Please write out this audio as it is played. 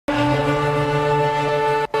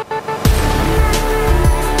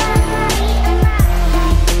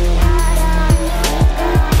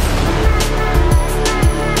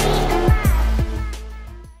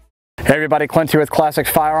everybody, Clint here with Classic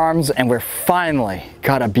Firearms, and we're finally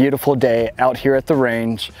got a beautiful day out here at the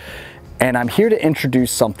range. And I'm here to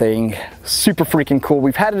introduce something super freaking cool.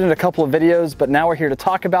 We've had it in a couple of videos, but now we're here to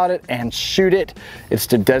talk about it and shoot it. It's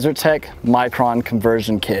the Desert Tech Micron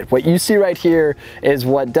conversion kit. What you see right here is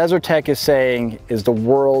what Desert Tech is saying is the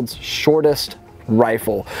world's shortest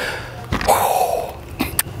rifle.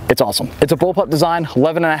 It's awesome. It's a bullpup design,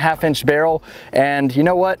 11.5-inch barrel, and you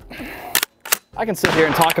know what? I can sit here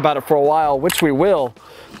and talk about it for a while, which we will,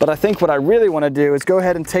 but I think what I really want to do is go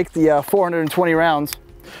ahead and take the 420 rounds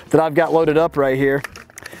that I've got loaded up right here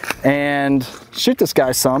and shoot this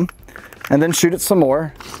guy some, and then shoot it some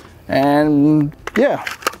more, and yeah,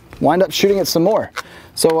 wind up shooting it some more.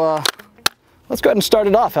 So let's go ahead and start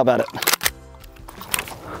it off. How about it?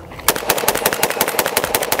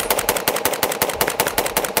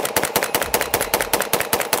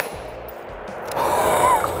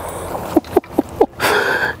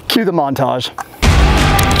 Cue the montage.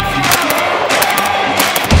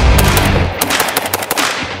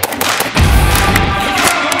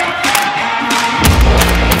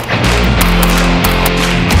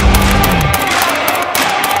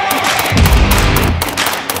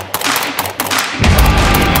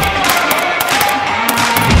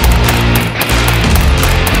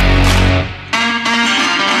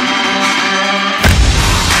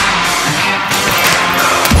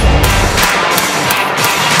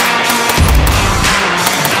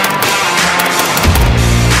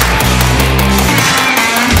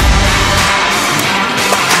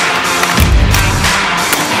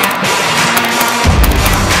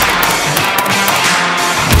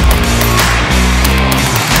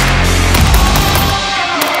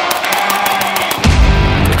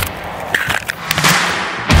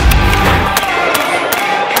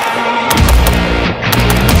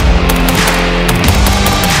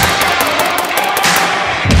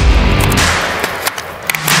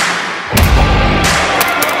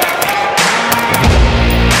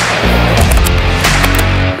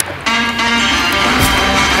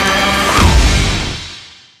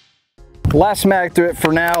 Last mag through it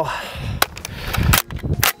for now.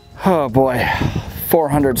 Oh boy,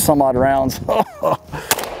 400 some odd rounds. Woo!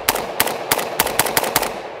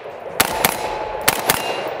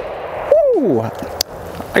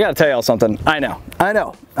 I gotta tell y'all something. I know.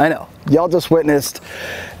 Y'all just witnessed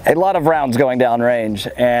a lot of rounds going down range,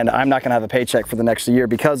 and I'm not gonna have a paycheck for the next year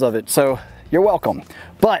because of it, so you're welcome.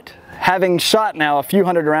 But having shot now a few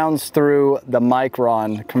hundred rounds through the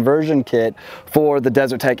Micron conversion kit for the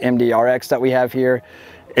Desert Tech MDRX that we have here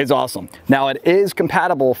is awesome. Now it is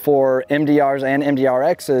compatible for MDRs and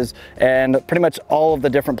MDRXs and pretty much all of the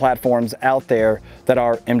different platforms out there that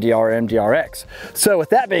are MDR or MDRX. So with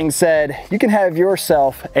that being said, you can have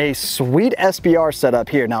yourself a sweet SBR setup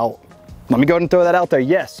here. Now, let me go ahead and throw that out there.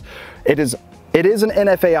 Yes, it is an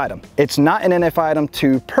NFA item. It's not an NFA item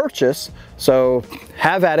to purchase, so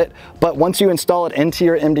have at it. But once you install it into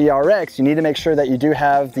your MDRX, you need to make sure that you do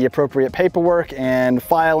have the appropriate paperwork and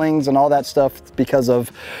filings and all that stuff because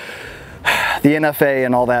of the NFA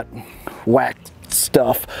and all that whack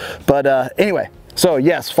stuff. But anyway, so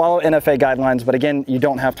yes, follow NFA guidelines, but again, you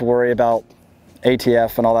don't have to worry about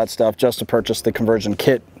ATF and all that stuff just to purchase the conversion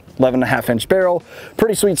kit. 11.5-inch barrel,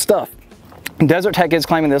 pretty sweet stuff. Desert Tech is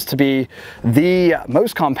claiming this to be the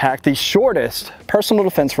most compact, the shortest personal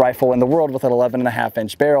defense rifle in the world with an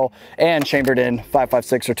 11.5-inch barrel and chambered in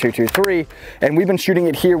 5.56 or 223. And we've been shooting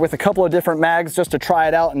it here with a couple of different mags just to try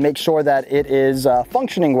it out and make sure that it is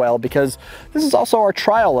functioning well, because this is also our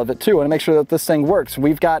trial of it too, and make sure that this thing works.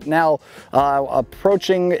 We've got now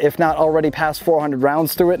approaching, if not already past 400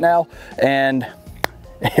 rounds through it now, and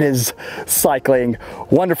it is cycling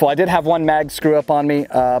wonderful. I did have one mag screw up on me,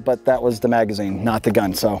 but that was the magazine, not the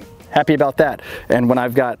gun. So happy about that. And when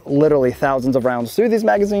I've got literally thousands of rounds through these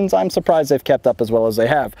magazines, I'm surprised they've kept up as well as they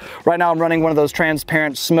have. Right now I'm running one of those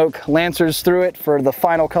transparent smoke lancers through it for the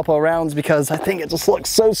final couple of rounds because I think it just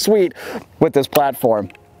looks so sweet with this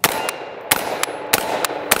platform.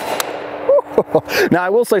 Now I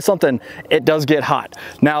will say something, it does get hot.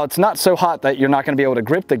 Now it's not so hot that you're not going to be able to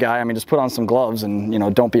grip the guy. I mean, just put on some gloves and, you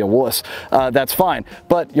know, don't be a wuss. That's fine.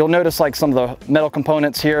 But you'll notice like some of the metal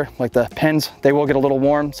components here, like the pins, they will get a little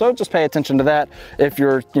warm. So just pay attention to that if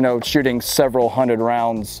you're, you know, shooting several hundred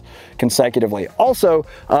rounds consecutively. Also,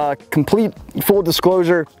 complete full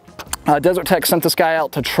disclosure, Desert Tech sent this guy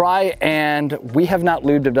out to try, and we have not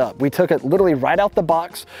lubed it up. We took it literally right out the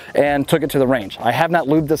box and took it to the range. I have not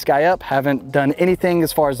lubed this guy up, haven't done anything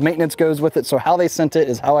as far as maintenance goes with it, so how they sent it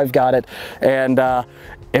is how I've got it, and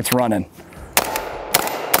it's running.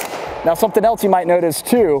 Now, something else you might notice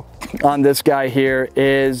too on this guy here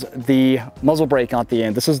is the muzzle brake at the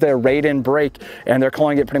end. This is their rate-in brake, and they're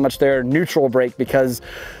calling it pretty much their neutral brake because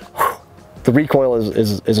the recoil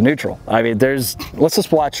is neutral. I mean, let's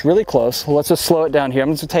just watch really close. Let's just slow it down here.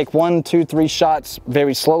 I'm just gonna take 1, 2, 3 shots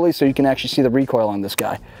very slowly so you can actually see the recoil on this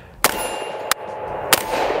guy.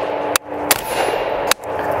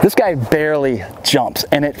 This guy barely jumps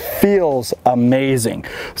and it feels amazing.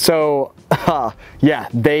 So yeah,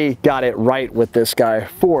 they got it right with this guy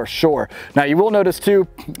for sure. Now you will notice too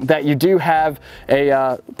that you do have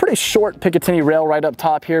a pretty short Picatinny rail right up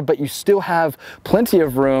top here, but you still have plenty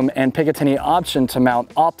of room and Picatinny option to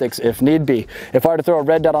mount optics if need be. If I were to throw a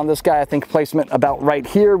red dot on this guy, I think placement about right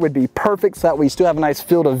here would be perfect, so that way you still have a nice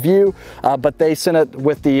field of view, but they sent it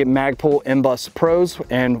with the Magpul MBus Pros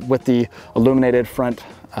and with the illuminated front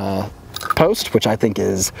post, which I think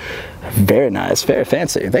is very nice, very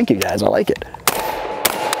fancy. Thank you guys, I like it.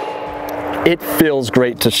 It feels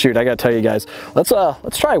great to shoot, I gotta tell you guys. Let's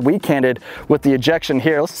try weak-handed with the ejection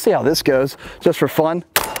here. Let's see how this goes, just for fun.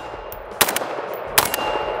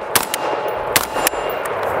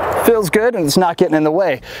 Feels good and it's not getting in the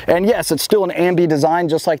way. And yes, it's still an ambi design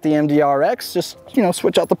just like the MDRX. Just, you know,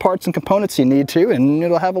 switch out the parts and components you need to and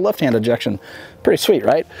it'll have a left-hand ejection. Pretty sweet,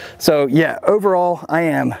 right? So yeah, overall, I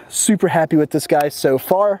am super happy with this guy so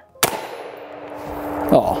far.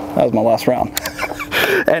 Oh, that was my last round.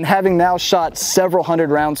 And having now shot several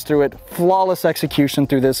hundred rounds through it, flawless execution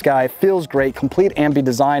through this guy, feels great, complete ambi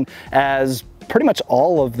design as pretty much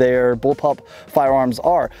all of their bullpup firearms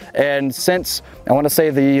are. And since, I want to say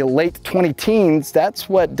the late 2010s, that's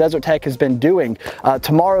what Desert Tech has been doing.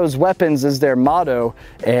 Tomorrow's weapons is their motto,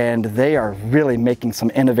 and they are really making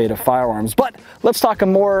some innovative firearms. But let's talk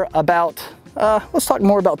more about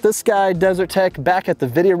this guy, Desert Tech, back at the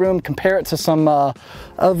video room, compare it to some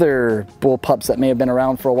other bullpups that may have been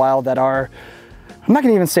around for a while that are, I'm not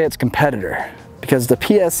gonna even say it's competitor, because the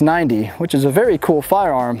PS90, which is a very cool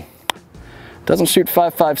firearm, doesn't shoot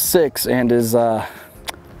 5.56 and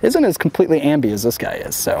isn't as completely ambi as this guy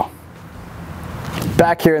is. So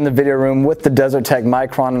back here in the video room with the Desert Tech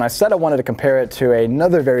Micron, and I said I wanted to compare it to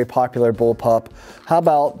another very popular bullpup. How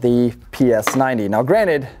about the PS90? Now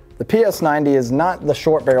granted, the PS90 is not the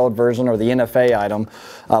short-barreled version or the NFA item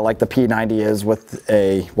like the P90 is with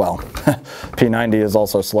a, well, P90 is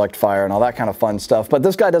also select fire and all that kind of fun stuff. But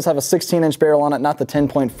this guy does have a 16-inch barrel on it, not the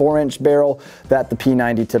 10.4-inch barrel that the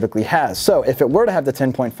P90 typically has. So if it were to have the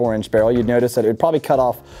 10.4-inch barrel, you'd notice that it would probably cut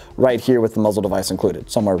off right here with the muzzle device included,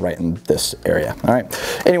 somewhere right in this area. All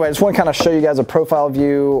right. Anyway, I just want to kind of show you guys a profile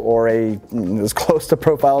view, or as close to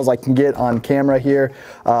profile as I can get on camera here,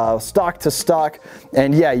 stock to stock.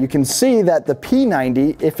 And yeah, you can see that the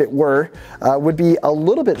P90, if it were, would be a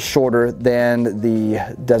little bit shorter than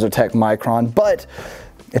the Desert Tech Micron, but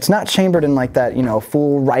it's not chambered in like that, you know,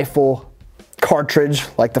 full rifle cartridge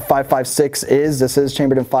like the 5.56 is. This is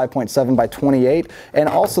chambered in 5.7 by 28, and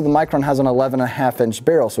also the Micron has an 11.5-inch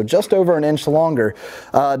barrel, so just over an inch longer.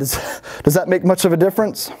 Does that make much of a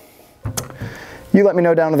difference? You let me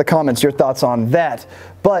know down in the comments your thoughts on that.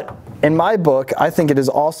 But in my book, I think it is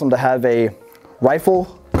awesome to have a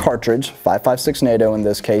rifle cartridge, 5.56 NATO in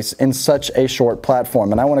this case, in such a short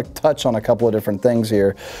platform. And I want to touch on a couple of different things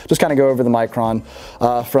here. Just kind of go over the Micron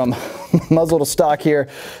from muzzle to stock here,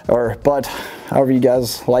 or butt, however you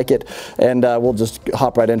guys like it, and we'll just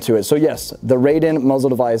hop right into it. So yes, the Raiden muzzle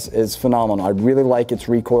device is phenomenal. I really like its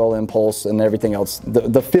recoil impulse and everything else.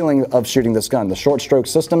 The feeling of shooting this gun, the short stroke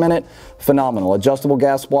system in it, phenomenal. Adjustable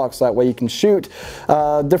gas blocks, that way you can shoot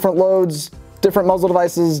different loads, different muzzle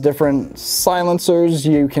devices, different silencers.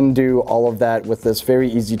 You can do all of that with this very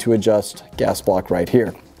easy to adjust gas block right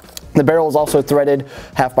here. The barrel is also threaded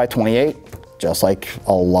 1/2 by 28, just like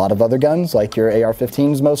a lot of other guns, like your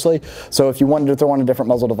AR-15s mostly. So if you wanted to throw on a different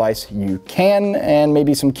muzzle device, you can, and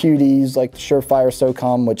maybe some QDs like the Surefire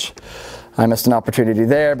SOCOM, which I missed an opportunity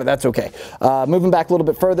there, but that's okay. Moving back a little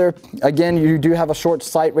bit further, again, you do have a short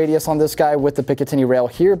sight radius on this guy with the Picatinny rail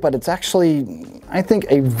here, but it's actually, I think,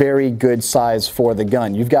 a very good size for the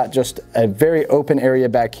gun. You've got just a very open area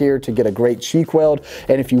back here to get a great cheek weld,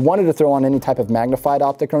 and if you wanted to throw on any type of magnified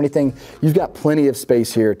optic or anything, you've got plenty of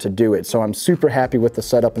space here to do it. So I'm super happy with the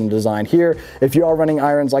setup and design here. If you are running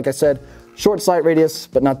irons, like I said, short sight radius,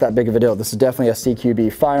 but not that big of a deal. This is definitely a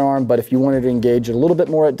CQB firearm, but if you wanted to engage a little bit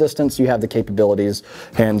more at distance, you have the capabilities,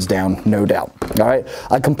 hands down, no doubt. All right,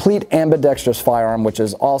 a complete ambidextrous firearm, which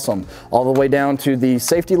is awesome. All the way down to the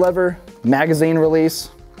safety lever, magazine release,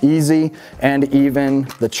 easy, and even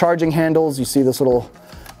the charging handles. You see this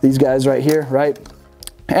these guys right here, right?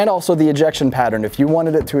 And also the ejection pattern. If you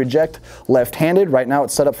wanted it to eject left-handed, right now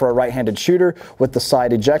it's set up for a right-handed shooter with the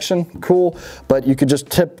side ejection, cool. But you could just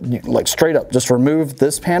tip, like straight up, just remove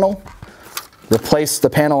this panel, replace the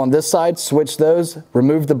panel on this side, switch those,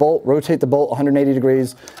 remove the bolt, rotate the bolt 180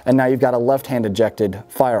 degrees, and now you've got a left-hand ejected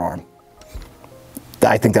firearm.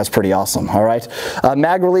 I think that's pretty awesome, all right?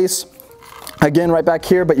 Mag release. Again, right back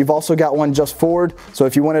here, but you've also got one just forward. So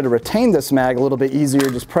if you wanted to retain this mag a little bit easier,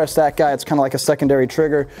 just press that guy. It's kind of like a secondary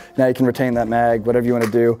trigger. Now you can retain that mag, whatever you want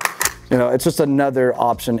to do. You know, it's just another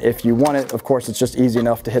option if you want it. Of course, it's just easy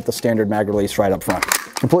enough to hit the standard mag release right up front.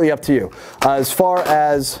 Completely up to you. As far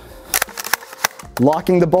as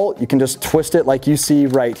locking the bolt, you can just twist it like you see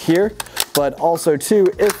right here. But also too,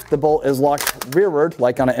 if the bolt is locked rearward,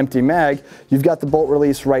 like on an empty mag, you've got the bolt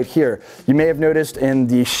release right here. You may have noticed in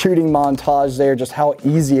the shooting montage there just how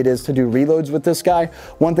easy it is to do reloads with this guy.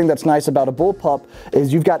 One thing that's nice about a bullpup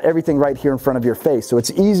is you've got everything right here in front of your face. So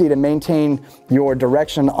it's easy to maintain your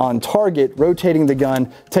direction on target, rotating the gun,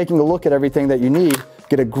 taking a look at everything that you need,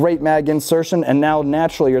 get a great mag insertion, and now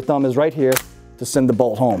naturally your thumb is right here to send the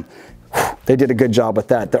bolt home. They did a good job with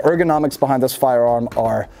that. The ergonomics behind this firearm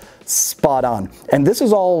are spot on. And this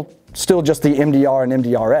is all still just the MDR and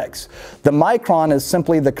MDRX. The Micron is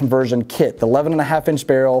simply the conversion kit, the 11.5-inch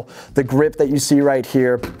barrel, the grip that you see right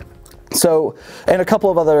here. So, and a couple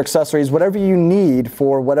of other accessories, whatever you need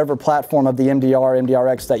for whatever platform of the MDR,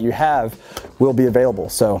 MDRX that you have will be available.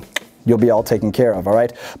 So you'll be all taken care of, all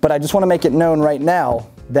right? But I just want to make it known right now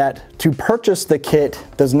that to purchase the kit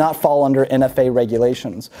does not fall under NFA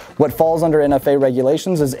regulations. What falls under NFA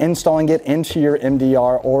regulations is installing it into your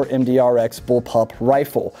MDR or MDRX bullpup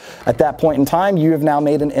rifle. At that point in time, you have now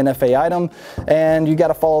made an NFA item, and you got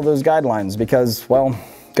to follow those guidelines because, well,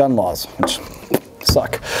 gun laws, which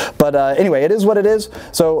suck. But anyway, it is what it is.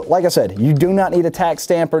 So like I said, you do not need a tax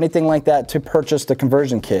stamp or anything like that to purchase the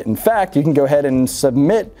conversion kit. In fact, you can go ahead and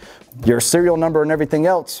submit your serial number and everything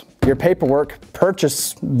else, your paperwork,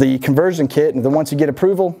 purchase the conversion kit, and then once you get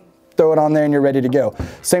approval, throw it on there and you're ready to go.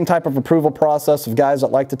 Same type of approval process of guys that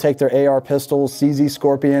like to take their AR pistols, CZ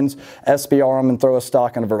Scorpions, SBR them, and throw a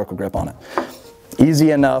stock and a vertical grip on it.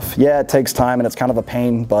 Easy enough. Yeah, it takes time and it's kind of a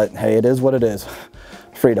pain, but hey, it is what it is.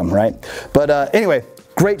 Freedom, right? But anyway,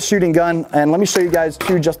 great shooting gun. And let me show you guys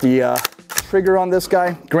too just the trigger on this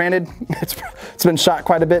guy. Granted, it's been shot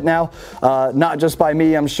quite a bit now, not just by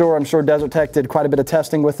me, I'm sure Desert Tech did quite a bit of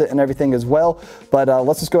testing with it and everything as well. But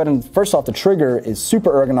let's just go ahead and, first off, the trigger is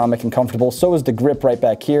super ergonomic and comfortable. So is the grip right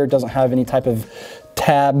back here. It doesn't have any type of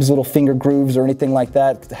tabs, little finger grooves or anything like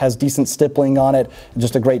that. It has decent stippling on it.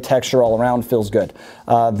 Just a great texture all around, feels good.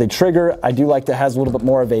 The trigger, I do like that it has a little bit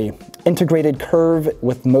more of a integrated curve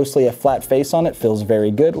with mostly a flat face on it. Feels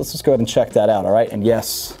very good. Let's just go ahead and check that out, all right? And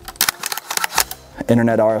yes,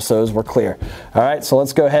 internet RSOs were clear. All right, so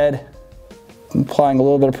let's go ahead, applying a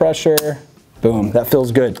little bit of pressure. Boom, that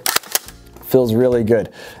feels good. Feels really good.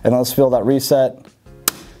 And let's feel that reset.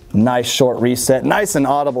 Nice short reset, nice and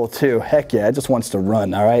audible too. Heck yeah, it just wants to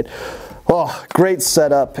run, all right? Well, great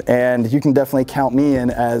setup, and you can definitely count me in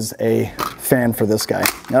as a fan for this guy,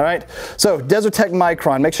 all right? So, Desert Tech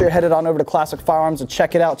Micron, make sure you're headed on over to Classic Firearms and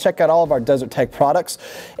check it out. Check out all of our Desert Tech products,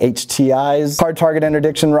 HTIs, hard target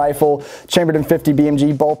interdiction rifle, chambered in 50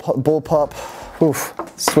 BMG bullpup. Oof,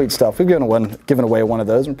 sweet stuff. We've given away one of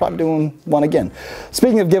those. We're probably doing one again.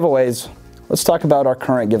 Speaking of giveaways, let's talk about our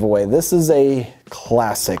current giveaway. This is a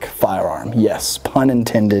classic firearm. Yes, pun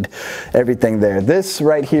intended, everything there. This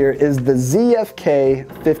right here is the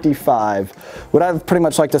ZFK 55. What I pretty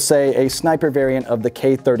much like to say, a sniper variant of the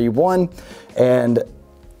K31, and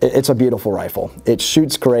it's a beautiful rifle. It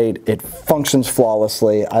shoots great, it functions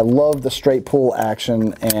flawlessly. I love the straight pull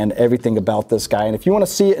action and everything about this guy. And if you want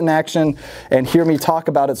to see it in action and hear me talk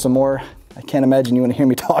about it some more, I can't imagine you want to hear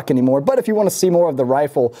me talk anymore, but if you want to see more of the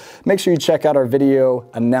rifle, make sure you check out our video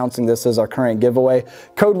announcing this as our current giveaway.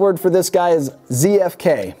 Code word for this guy is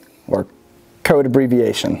ZFK, or code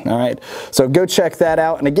abbreviation, all right? So go check that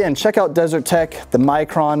out. And again, check out Desert Tech, the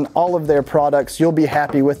Micron, all of their products. You'll be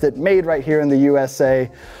happy with it. Made right here in the USA.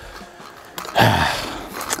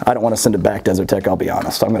 I don't want to send it back, Desert Tech, I'll be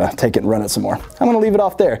honest. I'm going to take it and run it some more. I'm going to leave it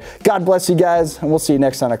off there. God bless you guys, and we'll see you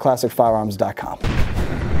next time at ClassicFirearms.com.